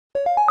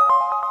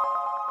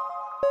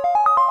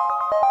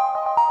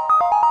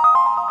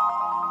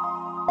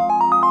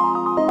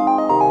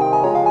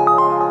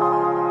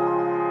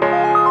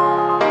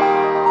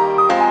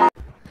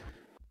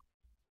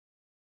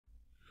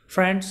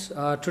Friends,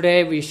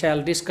 today we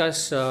shall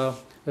discuss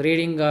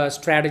reading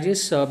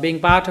strategies. Being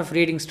part of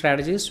reading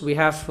strategies, we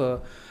have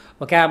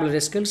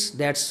vocabulary skills.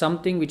 That's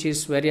something which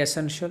is very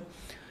essential.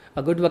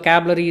 A good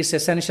vocabulary is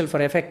essential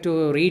for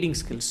effective reading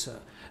skills.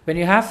 When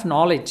you have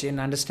knowledge and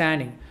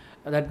understanding,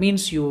 that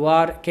means you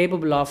are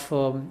capable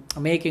of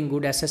making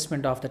good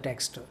assessment of the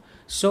text.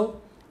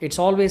 So, it's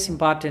always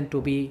important to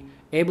be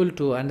able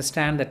to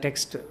understand the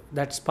text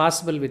that's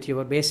possible with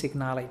your basic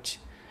knowledge.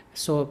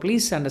 So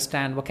please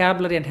understand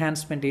vocabulary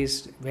enhancement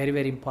is very,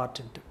 very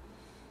important.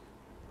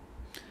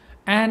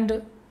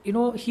 And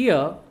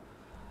here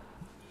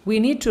we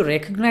need to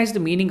recognize the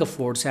meaning of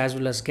words as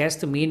well as guess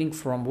the meaning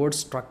from word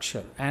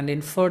structure and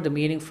infer the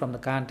meaning from the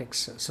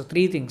context. So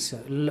three things: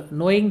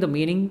 knowing the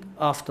meaning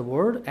of the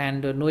word,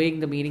 and knowing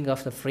the meaning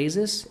of the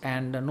phrases,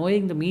 and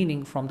knowing the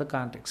meaning from the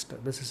context.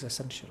 This is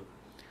essential.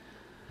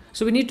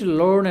 So we need to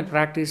learn and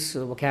practice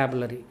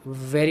vocabulary.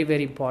 Very,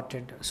 very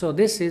important. So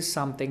this is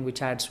something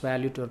which adds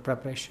value to our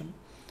preparation.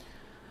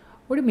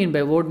 What do you mean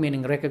by word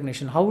meaning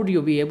recognition? How would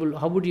you be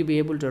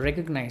able to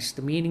recognize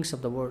the meanings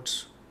of the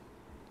words?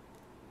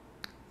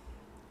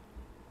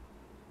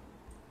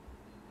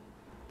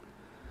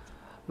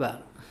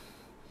 Well,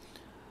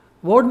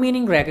 word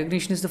meaning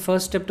recognition is the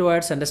first step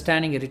towards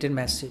understanding a written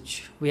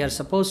message. We are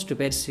supposed to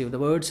perceive the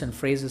words and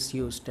phrases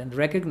used and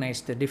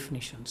recognize their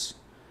definitions.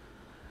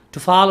 To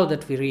follow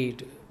that we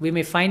read, we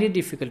may find it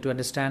difficult to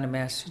understand a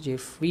message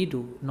if we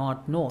do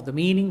not know the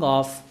meaning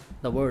of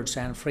the words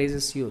and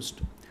phrases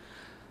used.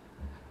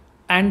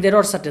 And there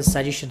are certain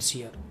suggestions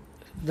here.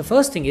 The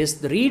first thing is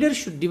the reader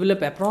should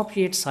develop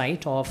appropriate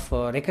sight of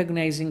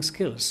recognizing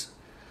skills.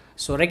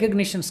 So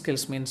recognition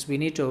skills means you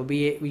need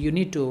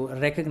to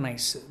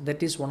recognize.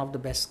 That is one of the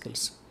best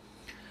skills.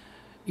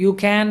 You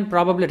can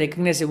probably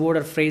recognize a word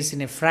or phrase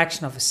in a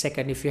fraction of a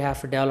second if you have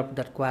developed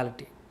that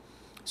quality.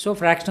 So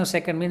fraction of a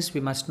second means we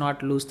must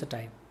not lose the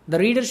time. The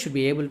reader should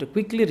be able to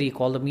quickly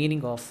recall the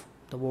meaning of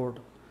the word.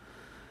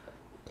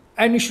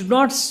 And you should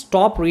not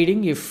stop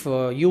reading if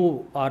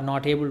you are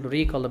not able to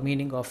recall the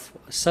meaning of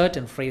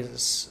certain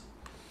phrases,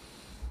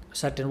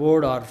 certain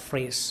word or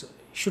phrase.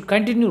 You should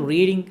continue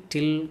reading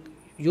till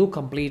you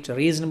complete a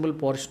reasonable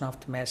portion of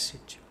the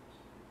message.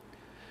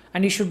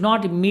 And you should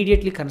not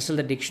immediately consult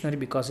the dictionary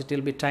because it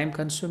will be time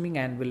consuming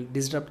and will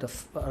disrupt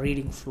the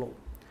reading flow.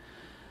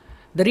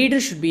 The reader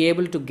should be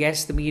able to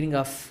guess the meaning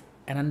of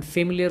an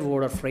unfamiliar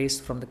word or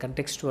phrase from the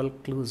contextual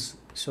clues.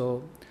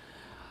 So,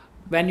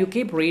 when you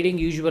keep reading,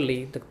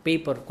 usually the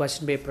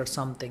question paper or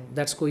something,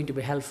 that's going to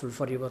be helpful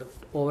for your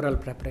overall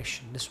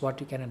preparation. This is what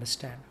you can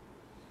understand.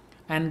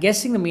 And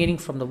guessing the meaning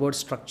from the word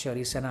structure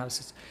is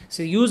analysis.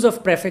 So, use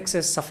of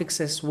prefixes,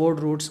 suffixes,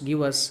 word roots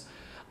give us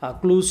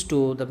clues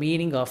to the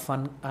meaning of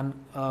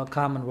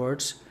common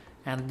words,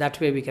 and that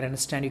way we can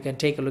understand. You can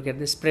take a look at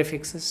this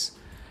prefixes.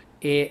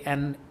 A,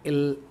 N,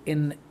 L,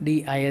 N,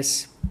 D, I,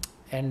 S,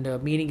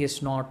 and meaning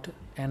is not.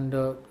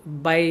 And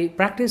by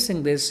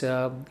practicing this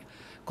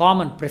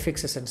common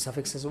prefixes and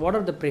suffixes, what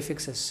are the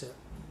prefixes?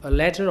 A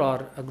letter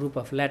or a group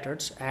of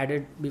letters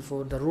added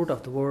before the root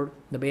of the word,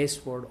 the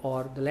base word,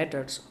 or the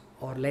letters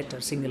or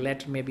single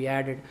letter may be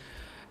added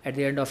at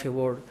the end of a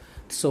word.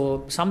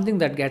 So something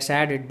that gets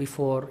added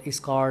before is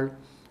called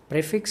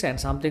prefix, and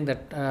something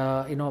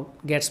that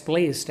gets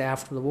placed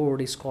after the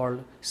word is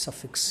called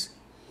suffix.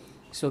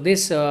 So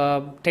this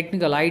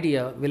technical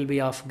idea will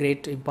be of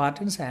great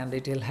importance, and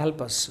it will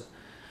help us.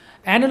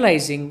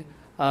 Analyzing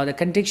the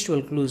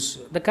contextual clues.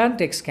 The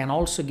context can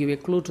also give a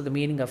clue to the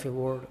meaning of a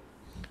word.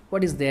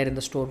 What is there in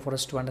the store for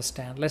us to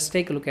understand? Let's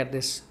take a look at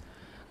this.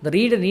 The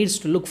reader needs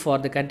to look for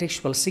the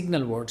contextual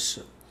signal words,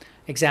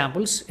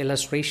 examples,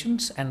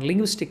 illustrations, and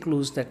linguistic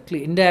clues that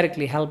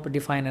indirectly help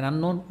define an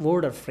unknown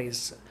word or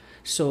phrase.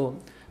 So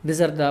these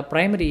are the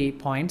primary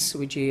points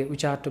which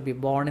are to be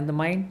borne in the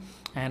mind,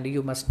 and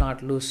you must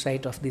not lose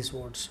sight of these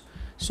words.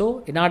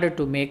 So in order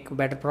to make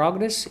better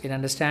progress in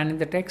understanding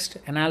the text,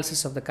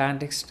 analysis of the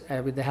context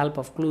with the help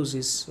of clues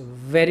is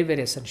very,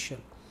 very essential.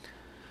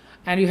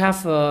 And you have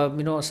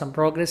some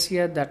progress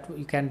here that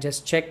you can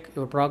just check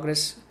your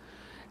progress.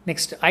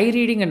 Next, eye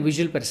reading and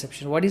visual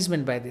perception. What is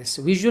meant by this?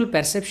 Visual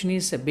perception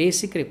is a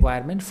basic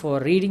requirement for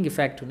reading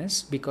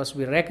effectiveness because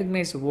we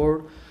recognize a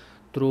word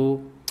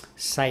through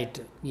sight.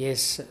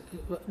 Yes,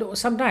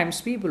 sometimes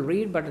people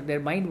read but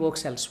their mind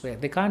works elsewhere.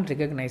 They can't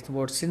recognize the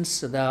word since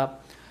the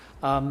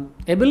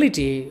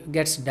ability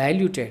gets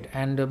diluted,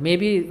 and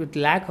maybe with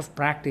lack of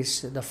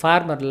practice,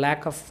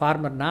 lack of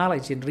farmer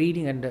knowledge in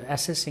reading and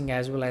assessing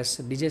as well as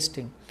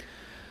digesting.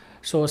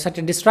 So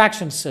certain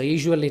distractions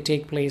usually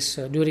take place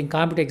during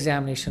computer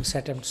examination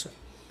attempts.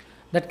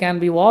 That can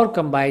be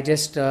overcome by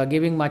just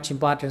giving much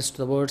importance to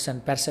the words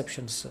and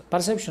perceptions.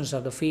 Perceptions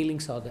are the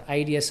feelings or the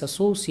ideas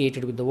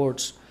associated with the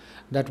words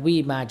that we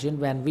imagine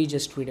when we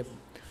just read it.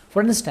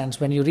 For instance,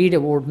 when you read a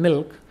word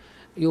milk,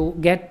 you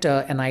get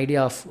an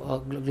idea of a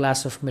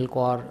glass of milk,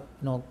 or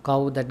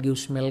cow that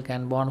gives milk,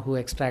 and one who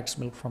extracts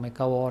milk from a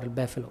cow or a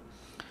buffalo.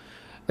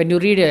 When you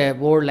read a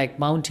word like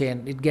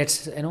mountain, it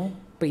gets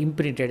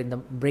imprinted in the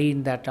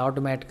brain that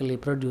automatically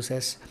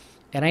produces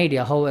an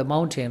idea how a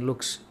mountain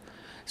looks.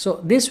 So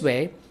this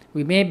way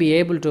we may be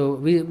able to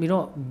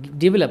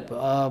develop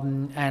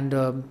and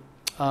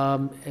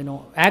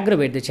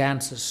aggravate the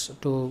chances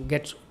to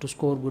get to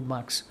score good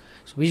marks.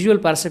 So visual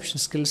perception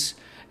skills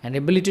and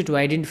ability to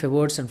identify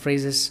words and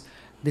phrases,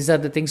 these are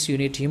the things you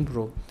need to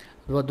improve.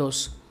 What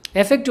those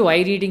effective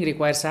eye reading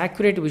requires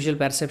accurate visual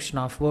perception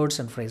of words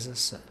and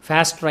phrases,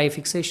 fast eye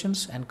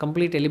fixations, and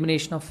complete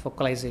elimination of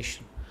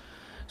focalization.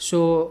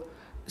 So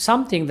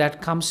something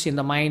that comes in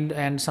the mind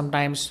and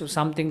sometimes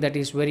something that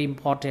is very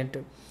important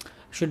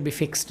should be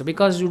fixed,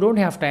 because you don't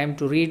have time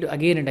to read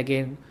again and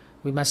again.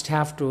 We must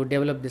have to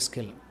develop this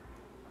skill.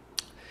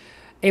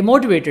 A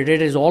motivated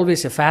reader is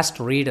always a fast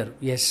reader.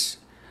 Yes.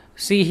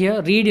 See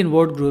here, read in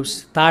word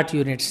groups, thought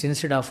units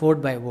instead of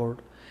word by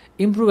word.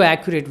 Improve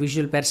accurate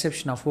visual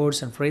perception of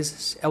words and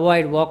phrases.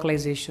 Avoid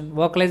vocalization.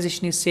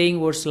 Vocalization is saying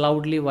words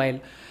loudly,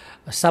 while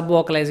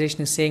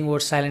sub-vocalization is saying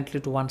words silently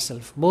to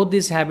oneself. Both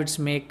these habits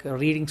make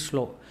reading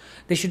slow.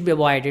 They should be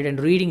avoided, and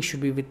reading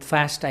should be with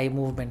fast eye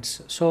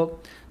movements. So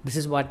this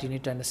is what you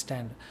need to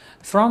understand.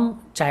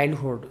 From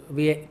childhood,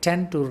 we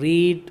tend to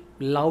read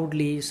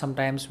loudly.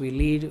 Sometimes we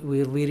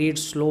read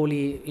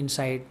slowly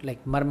inside,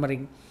 like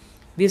murmuring.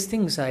 These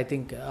things, I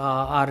think,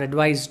 are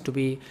advised to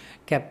be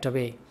kept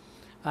away.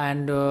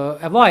 And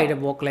avoid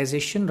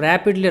vocalization.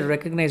 Rapidly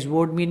recognize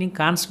word meaning.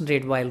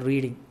 Concentrate while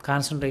reading.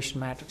 Concentration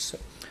matters.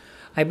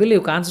 I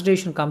believe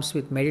concentration comes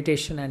with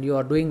meditation, and you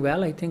are doing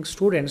well. I think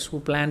students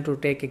who plan to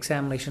take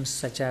examinations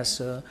such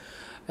as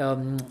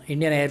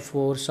Indian Air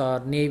Force or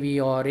Navy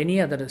or any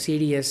other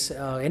CDS,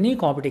 any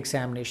competitive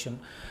examination,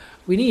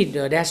 we need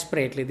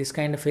desperately this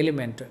kind of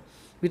element.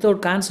 Without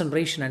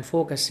concentration and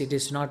focus, it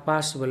is not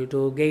possible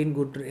to gain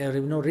good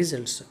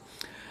results.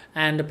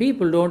 And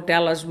people don't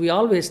tell us. We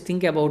always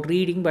think about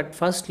reading, but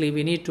firstly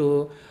we need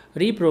to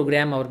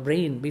reprogram our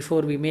brain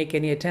before we make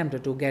any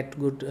attempt to get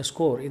good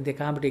score in the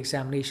competitive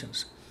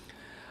examinations.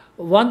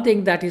 One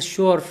thing that is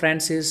sure,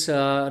 friends, is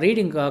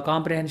reading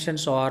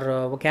comprehensions or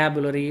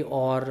vocabulary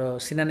or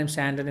synonyms,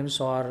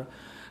 antonyms, or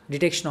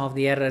detection of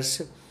the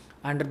errors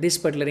under this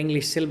particular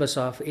English syllabus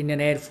of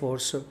Indian Air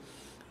Force.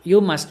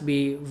 You must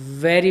be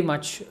very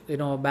much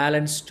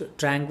balanced,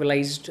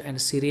 tranquilized, and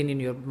serene in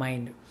your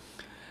mind.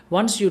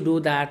 Once you do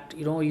that,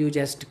 you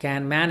just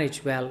can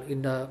manage well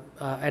in the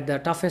at the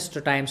toughest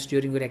times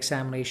during your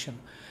examination.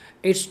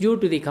 It's due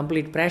to the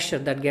complete pressure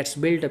that gets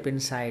built up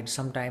inside.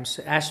 Sometimes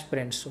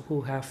aspirants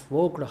who have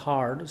worked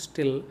hard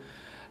still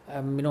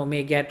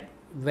may get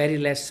very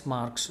less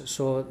marks.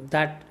 So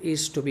that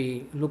is to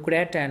be looked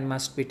at and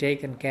must be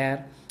taken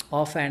care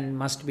of and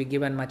must be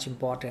given much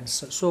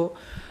importance. So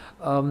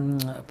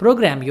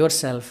program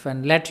yourself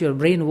and let your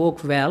brain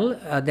work well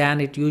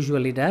than it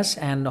usually does,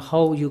 and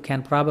how you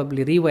can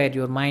probably rewire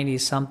your mind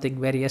is something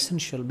very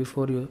essential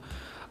before you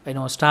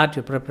start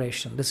your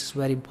preparation. This is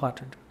very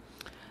important.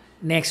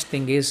 Next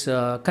thing is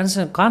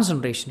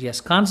concentration.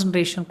 Yes,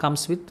 concentration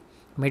comes with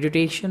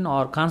meditation,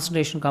 or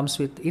concentration comes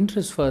with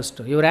interest first.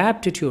 Your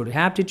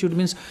aptitude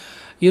means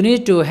you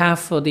need to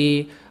have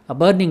the a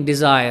burning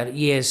desire.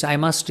 Yes, I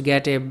must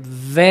get a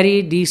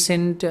very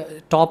decent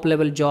top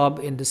level job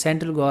in the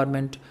central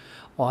government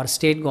or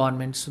state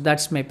government. So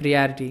that's my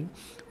priority.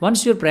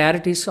 Once your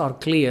priorities are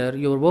clear,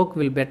 your work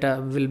will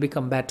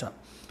become better.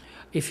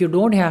 If you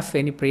don't have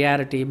any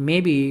priority,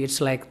 maybe it's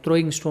like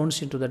throwing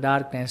stones into the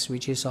darkness,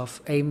 which is of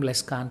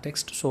aimless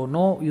context. So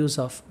no use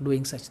of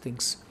doing such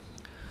things.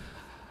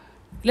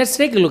 Let's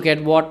take a look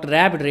at what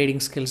rapid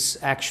reading skills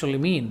actually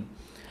mean.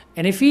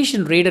 An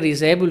efficient reader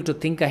is able to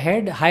think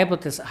ahead,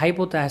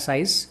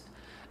 hypothesize,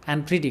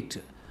 and predict.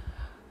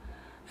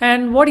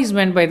 And what is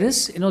meant by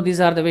this? These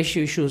are the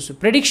issues.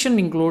 Prediction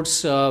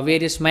includes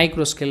various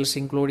micro skills,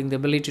 including the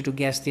ability to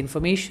guess the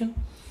information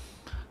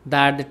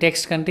that the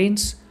text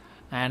contains,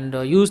 and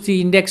use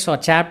the index or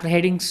chapter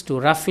headings to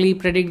roughly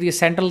predict the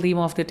central theme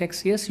of the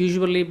text. Yes,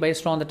 usually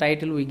based on the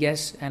title we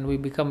guess and we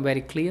become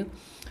very clear.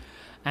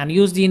 And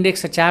use the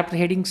index or chapter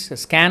headings,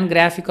 scan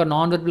graphic or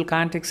non-verbal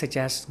context such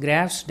as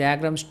graphs,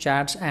 diagrams,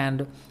 charts,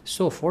 and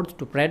so forth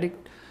to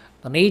predict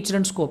the nature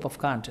and scope of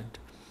content.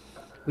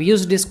 We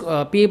use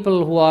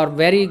people who are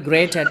very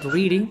great at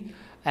reading,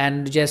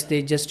 and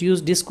they just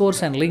use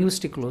discourse and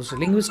linguistic clues.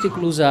 Linguistic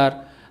clues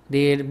are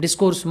the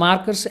discourse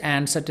markers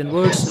and certain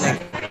words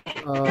like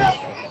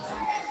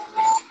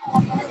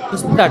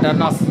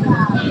turn off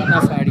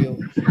audio.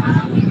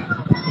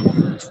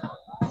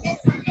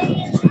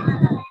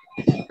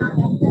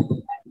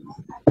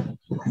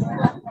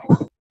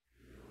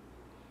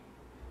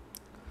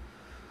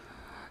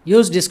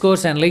 Use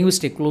discourse and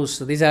linguistic clues.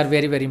 So these are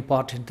very, very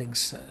important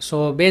things.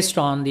 So based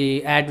on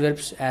the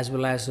adverbs as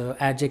well as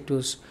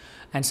adjectives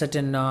and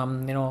certain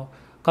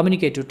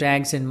communicative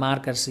tags and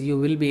markers, you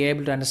will be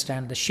able to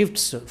understand the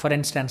shifts. For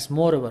instance,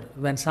 moreover,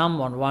 when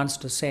someone wants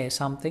to say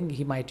something,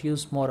 he might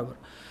use moreover.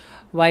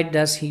 Why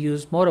does he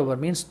use moreover?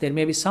 Means there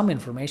may be some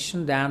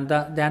information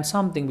than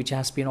something which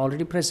has been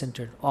already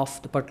presented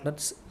of the particular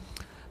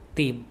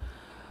theme.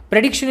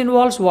 Prediction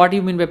involves, what do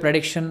you mean by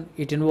prediction?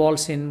 It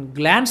involves in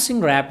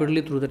glancing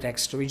rapidly through the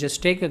text. We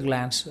just take a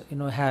glance,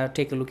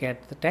 take a look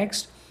at the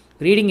text,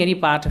 reading any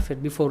part of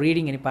it, before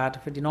reading any part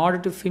of it, in order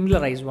to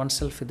familiarize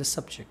oneself with the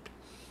subject.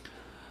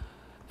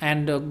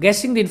 And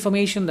guessing the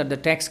information that the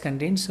text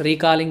contains,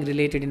 recalling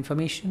related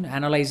information,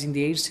 analyzing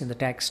the aids in the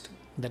text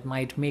that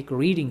might make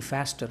reading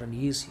faster and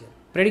easier.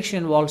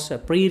 Prediction involves a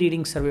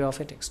pre-reading survey of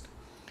a text.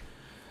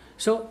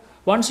 So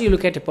once you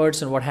look at a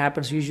person, what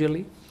happens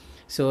usually?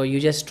 So you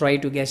just try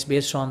to guess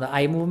based on the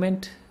eye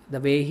movement, the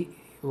way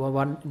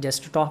one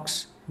just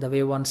talks, the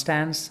way one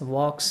stands,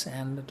 walks,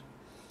 and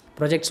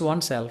projects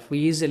oneself. We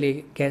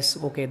easily guess,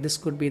 okay, this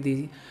could be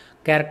the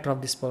character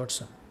of this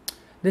person.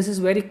 This is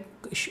very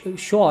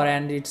sure,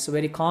 and it's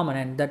very common,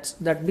 and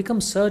that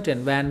becomes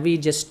certain when we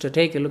just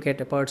take a look at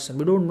a person.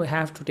 We don't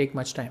have to take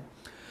much time.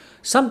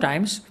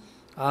 Sometimes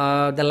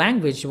the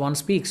language one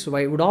speaks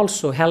would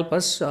also help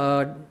us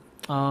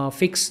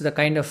fix the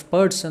kind of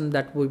person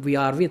that we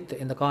are with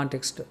in the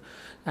context,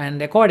 and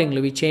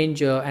accordingly we change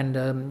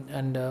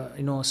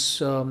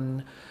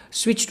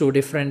switch to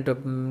different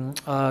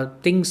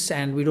things,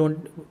 and we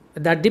don't.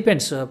 That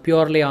depends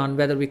purely on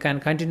whether we can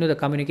continue the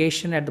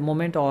communication at the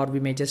moment, or we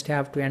may just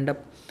have to end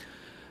up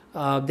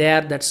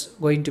there. That's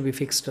going to be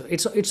fixed.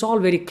 It's all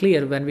very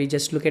clear when we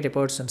just look at a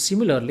person.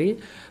 Similarly,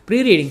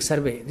 pre-reading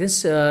survey.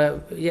 This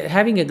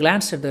having a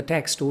glance at the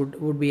text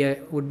would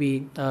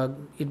be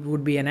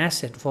an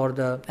asset for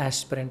the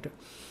aspirant,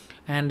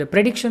 and the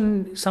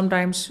prediction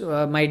sometimes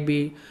might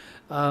be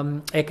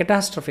a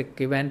catastrophic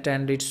event,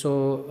 and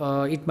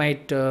it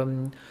might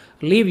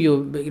leave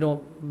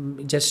you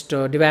just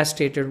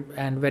devastated,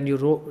 and when you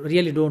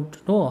really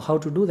don't know how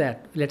to do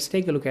that. Let's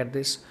take a look at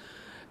this.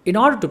 In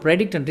order to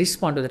predict and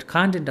respond to the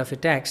content of a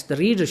text, the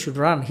reader should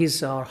run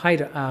his or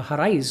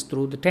her eyes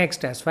through the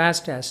text as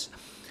fast as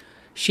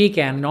she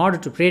can in order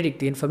to predict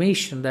the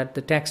information that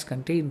the text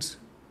contains.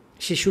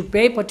 She should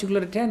pay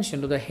particular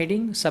attention to the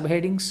heading,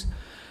 subheadings,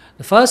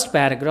 the first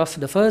paragraph,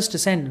 the first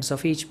sentence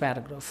of each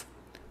paragraph.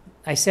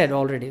 I said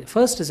already,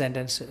 first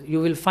sentence, you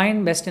will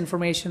find best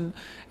information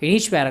in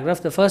each paragraph.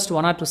 The first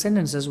 1 or 2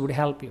 sentences would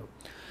help you.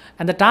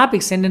 And the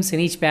topic sentence in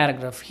each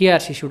paragraph, here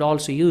she should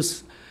also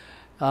use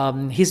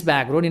his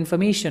background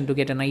information to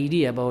get an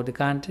idea about the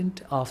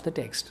content of the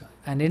text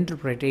and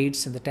interpret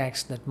aids in the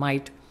text that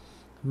might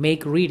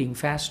make reading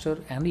faster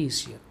and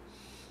easier.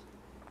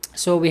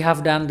 So we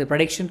have done the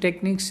prediction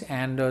techniques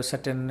and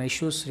certain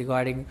issues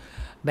regarding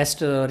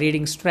best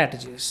reading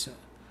strategies.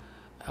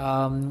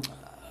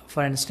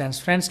 For instance,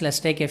 friends, let's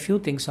take a few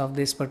things of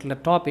this particular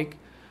topic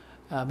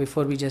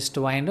before we just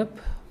wind up.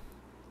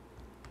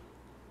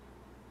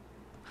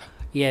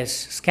 Yes,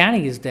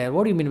 scanning is there.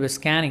 What do you mean by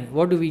scanning?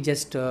 What do we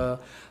just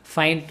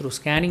find through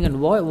scanning,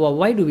 and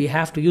why do we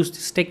have to use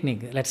this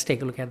technique? Let's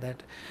take a look at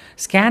that.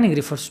 Scanning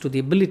refers to the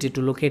ability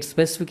to locate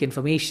specific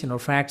information or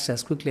facts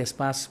as quickly as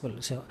possible.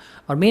 So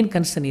our main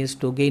concern is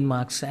to gain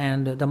marks,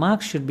 and the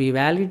marks should be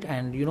valid,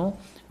 and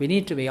we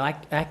need to be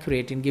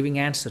accurate in giving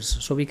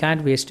answers. So we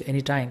can't waste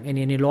any time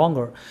any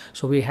longer.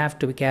 So we have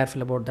to be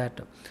careful about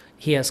that.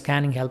 Here,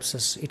 scanning helps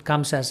us. It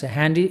comes as a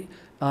handy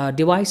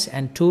device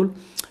and tool.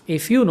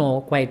 If you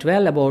know quite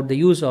well about the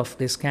use of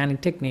this scanning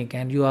technique,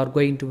 and you are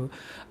going to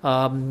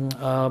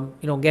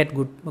get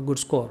a good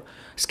score.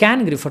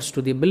 Scanning refers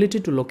to the ability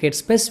to locate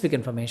specific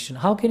information.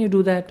 How can you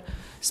do that?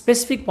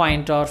 Specific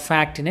point or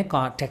fact in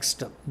a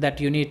text that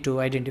you need to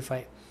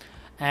identify,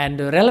 and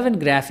relevant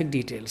graphic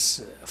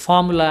details,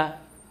 formula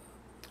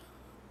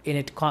in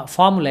a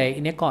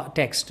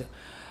text,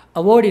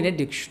 a word in a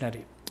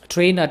dictionary,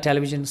 train or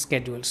television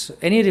schedules,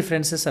 any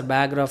references or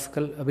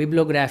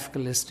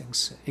bibliographical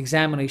listings,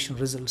 examination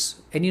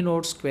results, any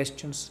notes,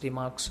 questions,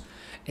 remarks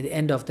at the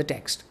end of the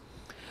text.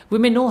 We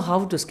may know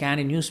how to scan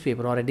a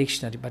newspaper or a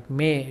dictionary, but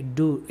may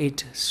do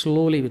it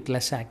slowly with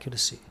less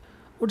accuracy.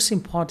 What's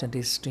important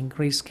is to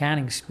increase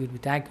scanning speed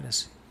with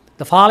accuracy.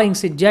 The following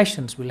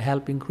suggestions will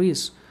help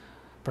increase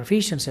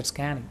proficiency at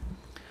scanning.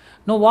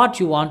 Know what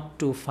you want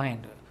to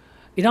find.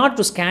 In order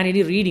to scan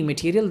any reading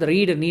material, the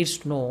reader needs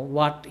to know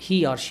what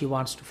he or she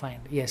wants to find.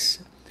 Yes.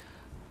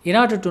 In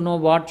order to know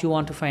what you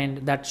want to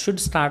find, that should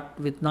start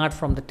with not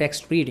from the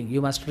text reading.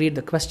 You must read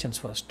the questions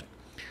first.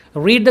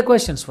 Read the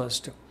questions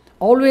first.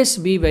 Always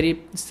be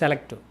very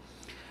selective.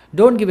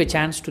 Don't give a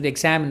chance to the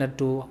examiner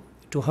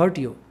to hurt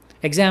you.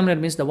 Examiner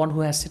means the one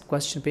who has set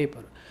question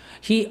paper.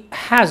 She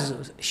has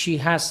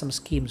some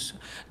schemes.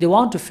 They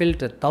want to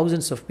filter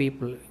thousands of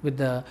people with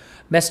the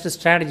best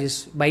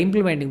strategies. By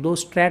implementing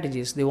those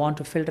strategies, they want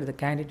to filter the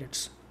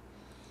candidates.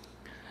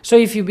 So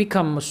if you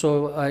become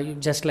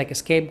just like a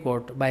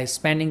scapegoat by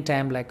spending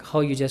time like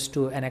how you just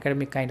do an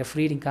academic kind of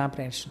reading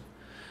comprehension,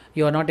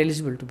 you are not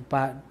eligible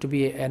to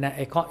be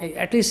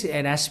at least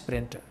an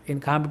aspirant in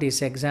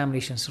competitive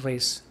examinations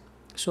race.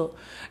 So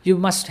you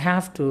must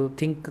have to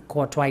think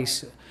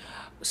twice.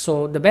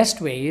 So the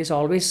best way is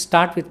always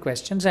start with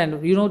questions, and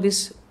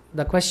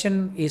the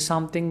question is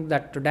something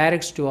that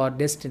directs to our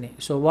destiny.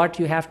 So what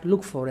you have to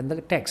look for in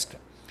the text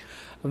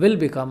will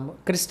become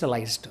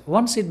crystallized.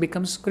 Once it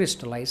becomes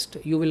crystallized,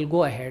 you will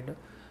go ahead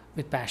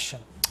with passion.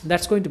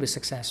 That's going to be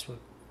successful.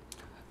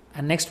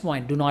 And next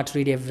point, do not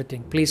read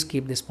everything. Please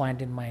keep this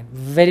point in mind.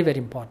 Very, very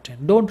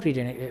important. Don't read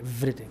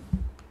everything.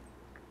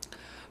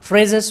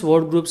 Phrases,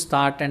 word groups,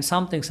 thought, and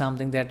something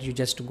that you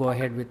just go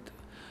ahead with.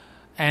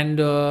 And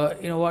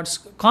what's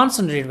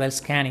concentrate while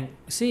scanning.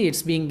 See,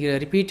 it's being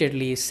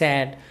repeatedly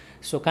said.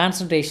 So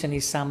concentration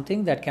is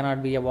something that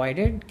cannot be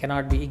avoided,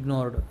 cannot be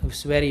ignored.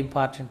 It's a very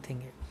important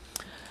thing.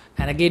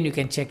 And again, you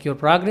can check your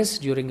progress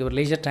during your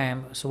leisure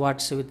time. So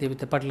what's with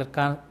the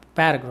particular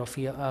paragraph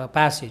here,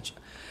 passage.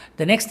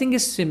 The next thing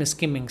is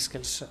skimming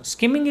skills.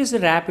 Skimming is a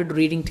rapid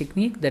reading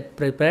technique that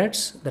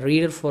prepares the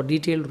reader for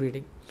detailed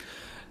reading.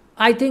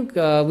 I think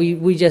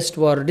we just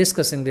were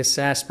discussing this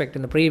aspect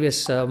in the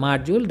previous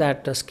module,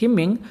 that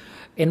skimming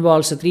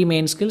involves the three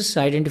main skills: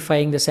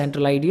 identifying the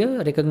central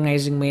idea,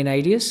 recognizing main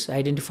ideas,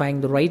 identifying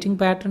the writing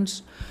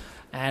patterns,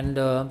 and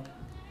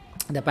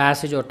the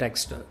passage or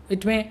text.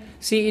 It may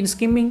see in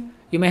skimming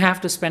you may have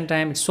to spend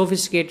time. It's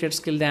sophisticated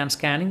skill than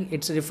scanning.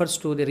 It refers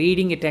to the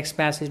reading a text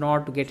passage in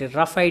order to get a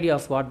rough idea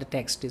of what the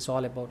text is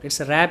all about. It's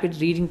a rapid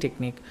reading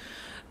technique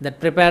that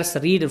prepares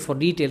the reader for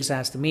details,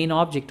 as the main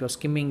object of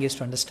skimming is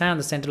to understand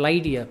the central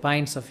idea,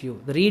 points of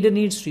view. The reader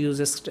needs to use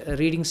a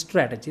reading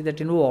strategy that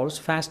involves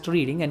fast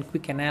reading and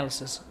quick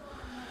analysis.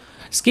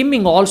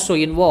 Skimming also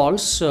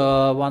involves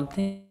one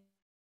thing.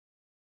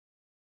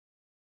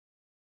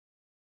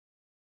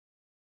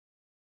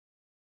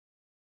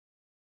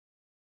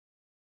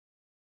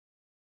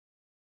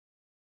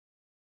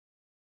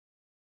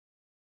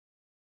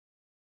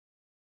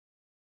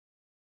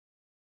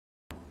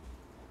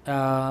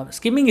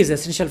 Skimming is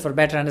essential for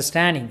better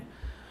understanding.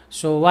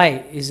 So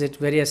why is it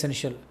very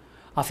essential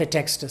of a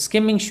text?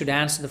 Skimming should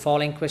answer the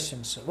following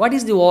questions. What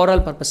is the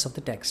overall purpose of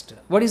the text?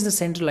 What is the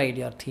central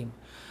idea or theme?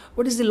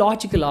 What is the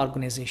logical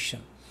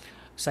organization?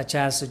 Such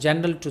as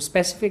general to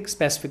specific,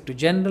 specific to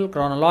general,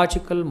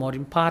 chronological, more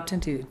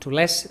important to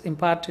less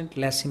important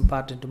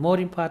to more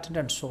important,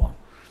 and so on.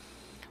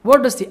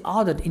 What does the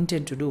author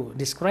intend to do?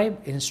 Describe,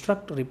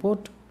 instruct,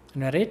 report,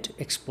 narrate,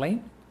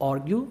 explain,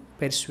 argue,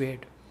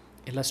 persuade,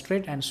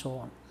 illustrate, and so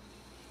on.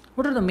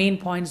 What are the main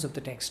points of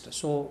the text?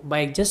 So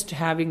by just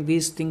having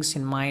these things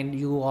in mind,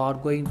 you are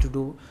going to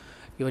do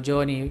your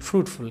journey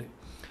fruitfully.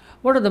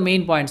 What are the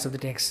main points of the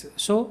text?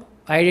 So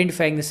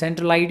identifying the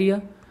central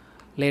idea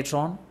later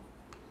on,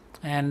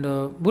 and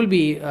will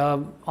be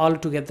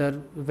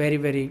altogether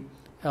very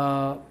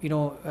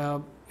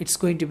it's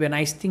going to be a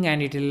nice thing,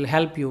 and it will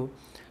help you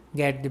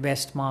get the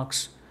best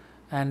marks.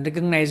 And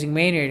recognizing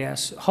main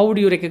ideas. How do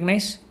you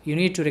recognize? You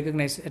need to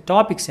recognize a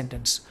topic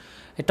sentence.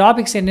 A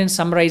topic sentence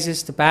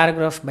summarizes the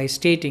paragraph by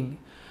stating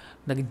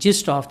the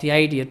gist of the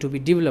idea to be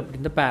developed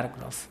in the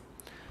paragraph.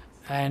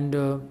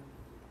 And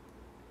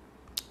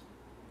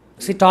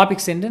see, topic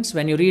sentence,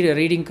 when you read a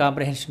reading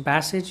comprehension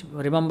passage,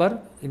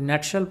 remember in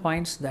nutshell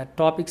points that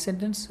topic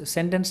sentence, a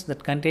sentence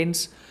that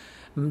contains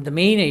the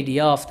main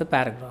idea of the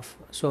paragraph.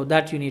 So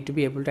that you need to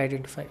be able to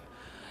identify.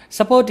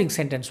 Supporting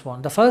sentence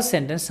one. The first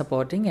sentence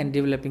supporting and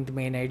developing the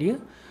main idea.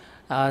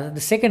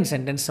 The second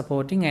sentence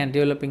supporting and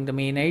developing the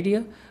main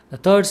idea. The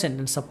third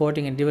sentence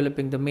supporting and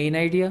developing the main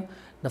idea.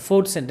 The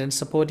fourth sentence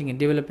supporting and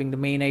developing the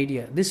main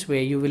idea. This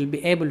way you will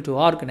be able to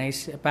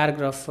organize a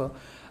paragraph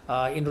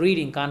in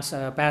reading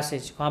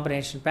passage,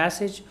 comprehension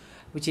passage,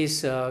 which is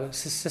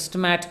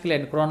systematically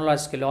and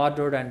chronologically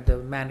ordered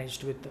and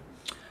managed with.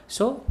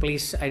 So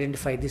please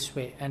identify this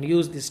way and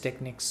use these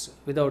techniques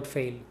without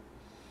fail.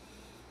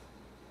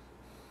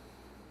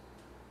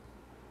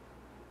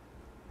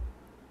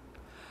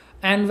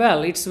 And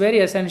well, it's very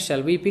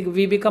essential. We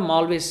become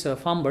always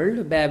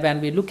fumbled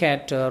when we look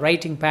at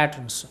writing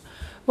patterns.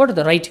 What are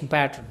the writing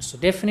patterns?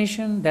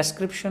 Definition,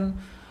 description,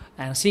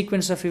 and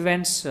sequence of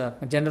events,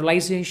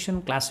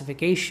 generalization,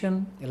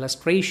 classification,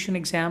 illustration,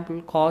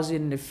 example, cause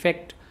and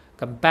effect,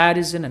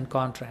 comparison, and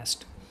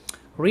contrast.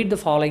 Read the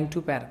following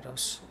two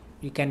paragraphs.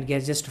 You can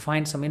just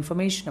find some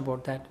information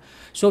about that.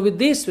 So with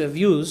these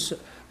views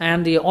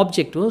and the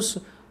objectives,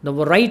 the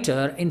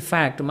writer, in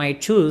fact, might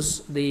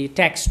choose the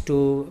text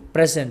to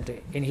present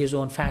in his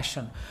own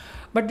fashion.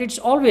 But it's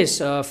always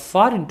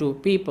foreign to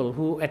people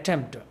who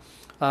attempt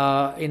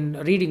in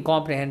reading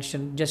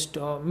comprehension, just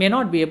may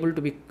not be able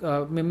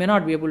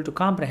to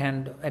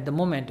comprehend at the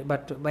moment,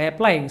 but by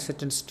applying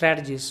certain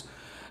strategies,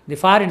 the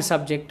foreign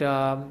subject,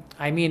 a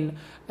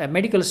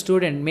medical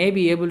student may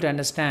be able to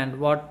understand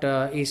what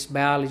is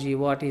biology,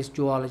 what is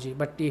zoology,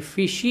 but if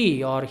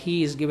she or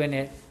he is given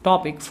a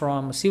topic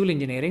from civil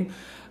engineering,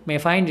 may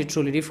find it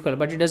truly difficult.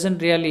 But it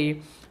doesn't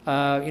really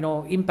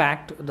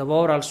impact the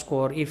overall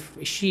score if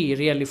she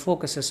really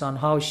focuses on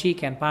how she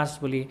can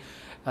possibly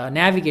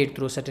navigate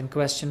through certain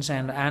questions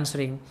and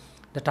answering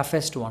the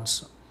toughest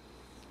ones.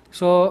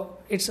 So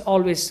it's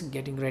always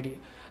getting ready.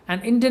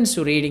 And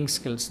intensive reading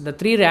skills. The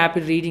three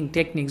rapid reading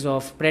techniques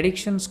of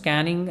prediction,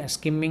 scanning,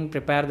 skimming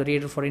prepare the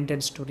reader for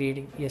intensive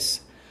reading.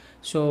 Yes.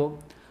 So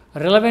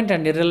relevant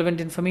and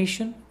irrelevant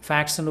information,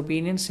 facts and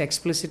opinions,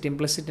 explicit,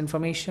 implicit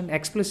information.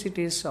 Explicit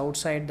is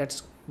outside,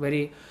 that's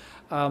very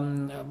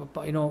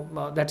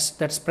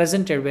that's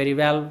presented very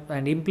well,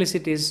 and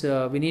implicit is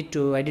we need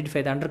to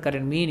identify the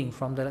undercurrent meaning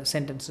from the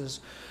sentences.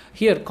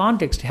 Here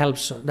context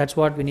helps, that's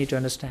what we need to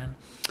understand.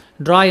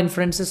 Draw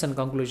inferences and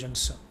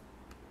conclusions.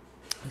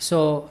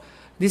 So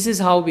This is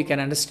how we can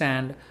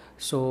understand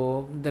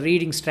so the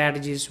reading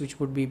strategies which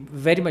would be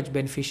very much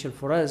beneficial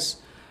for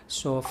us.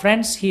 So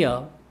friends,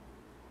 here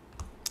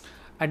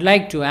I'd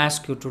like to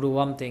ask you to do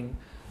one thing.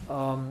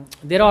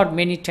 There are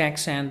many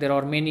texts and there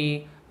are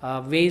many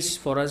ways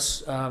for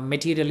us.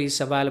 Material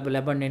is available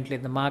abundantly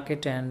in the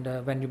market, and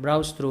when you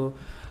browse through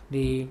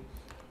the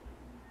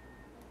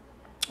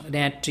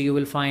net, you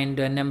will find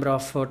a number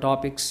of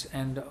topics.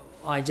 And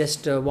I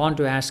just want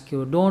to ask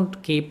you,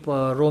 don't keep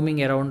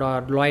roaming around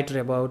or loiter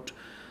about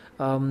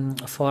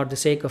for the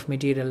sake of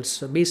materials.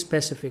 So be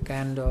specific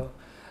and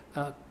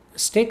uh,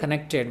 stay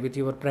connected with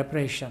your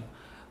preparation.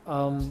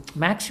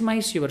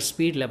 Maximize your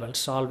speed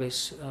levels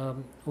always.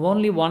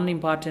 Only one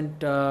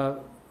important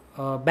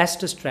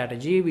best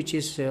strategy which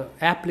is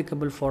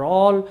applicable for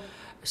all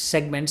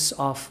segments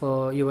of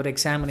your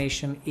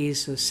examination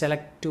is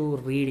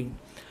selective reading.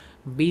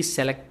 Be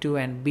selective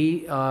and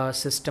be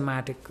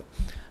systematic,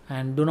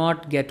 and do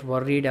not get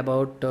worried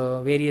about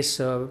various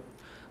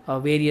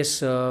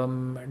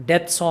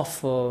depths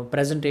of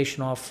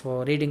presentation of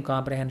reading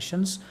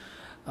comprehensions.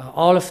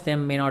 All of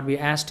them may not be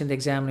asked in the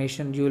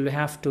examination. You will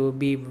have to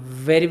be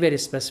very, very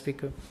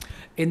specific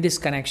in this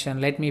connection.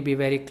 Let me be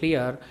very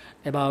clear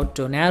about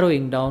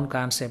narrowing down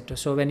concept.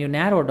 So when you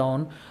narrow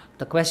down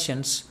the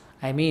questions,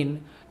 I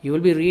mean, you will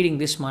be reading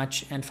this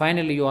much, and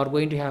finally you are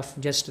going to have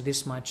just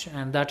this much,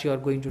 and that you are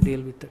going to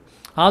deal with.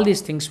 All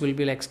these things will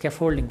be like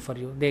scaffolding for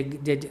you. They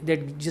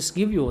just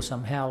give you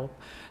some help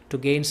to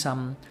gain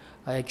some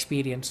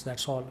experience.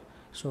 That's all.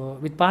 So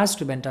with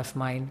positive bent of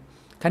mind,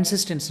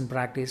 consistency in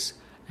practice,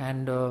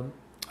 and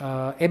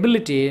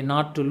ability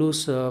not to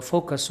lose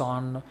focus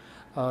on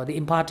the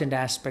important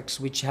aspects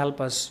which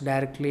help us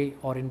directly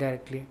or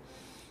indirectly.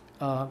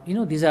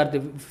 These are the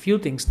few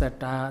things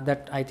that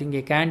I think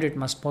a candidate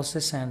must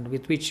possess and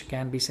with which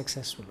can be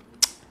successful.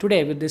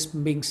 Today, with this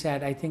being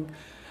said, I think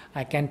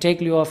I can take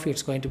you off.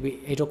 It's going to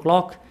be 8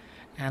 o'clock,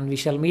 and we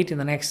shall meet in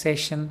the next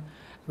session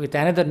with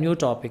another new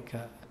topic.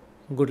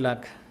 Good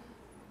luck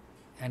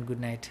and good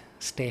night.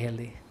 Stay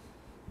healthy.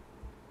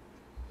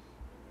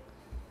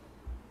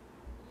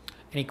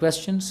 Any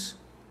questions?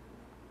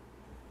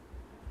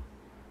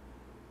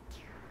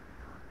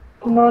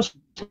 No, sir.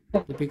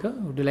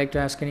 Deepika, would you like to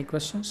ask any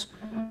questions?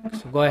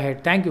 So go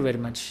ahead. Thank you very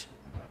much.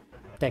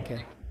 Take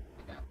care.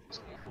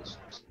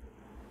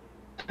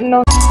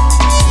 No.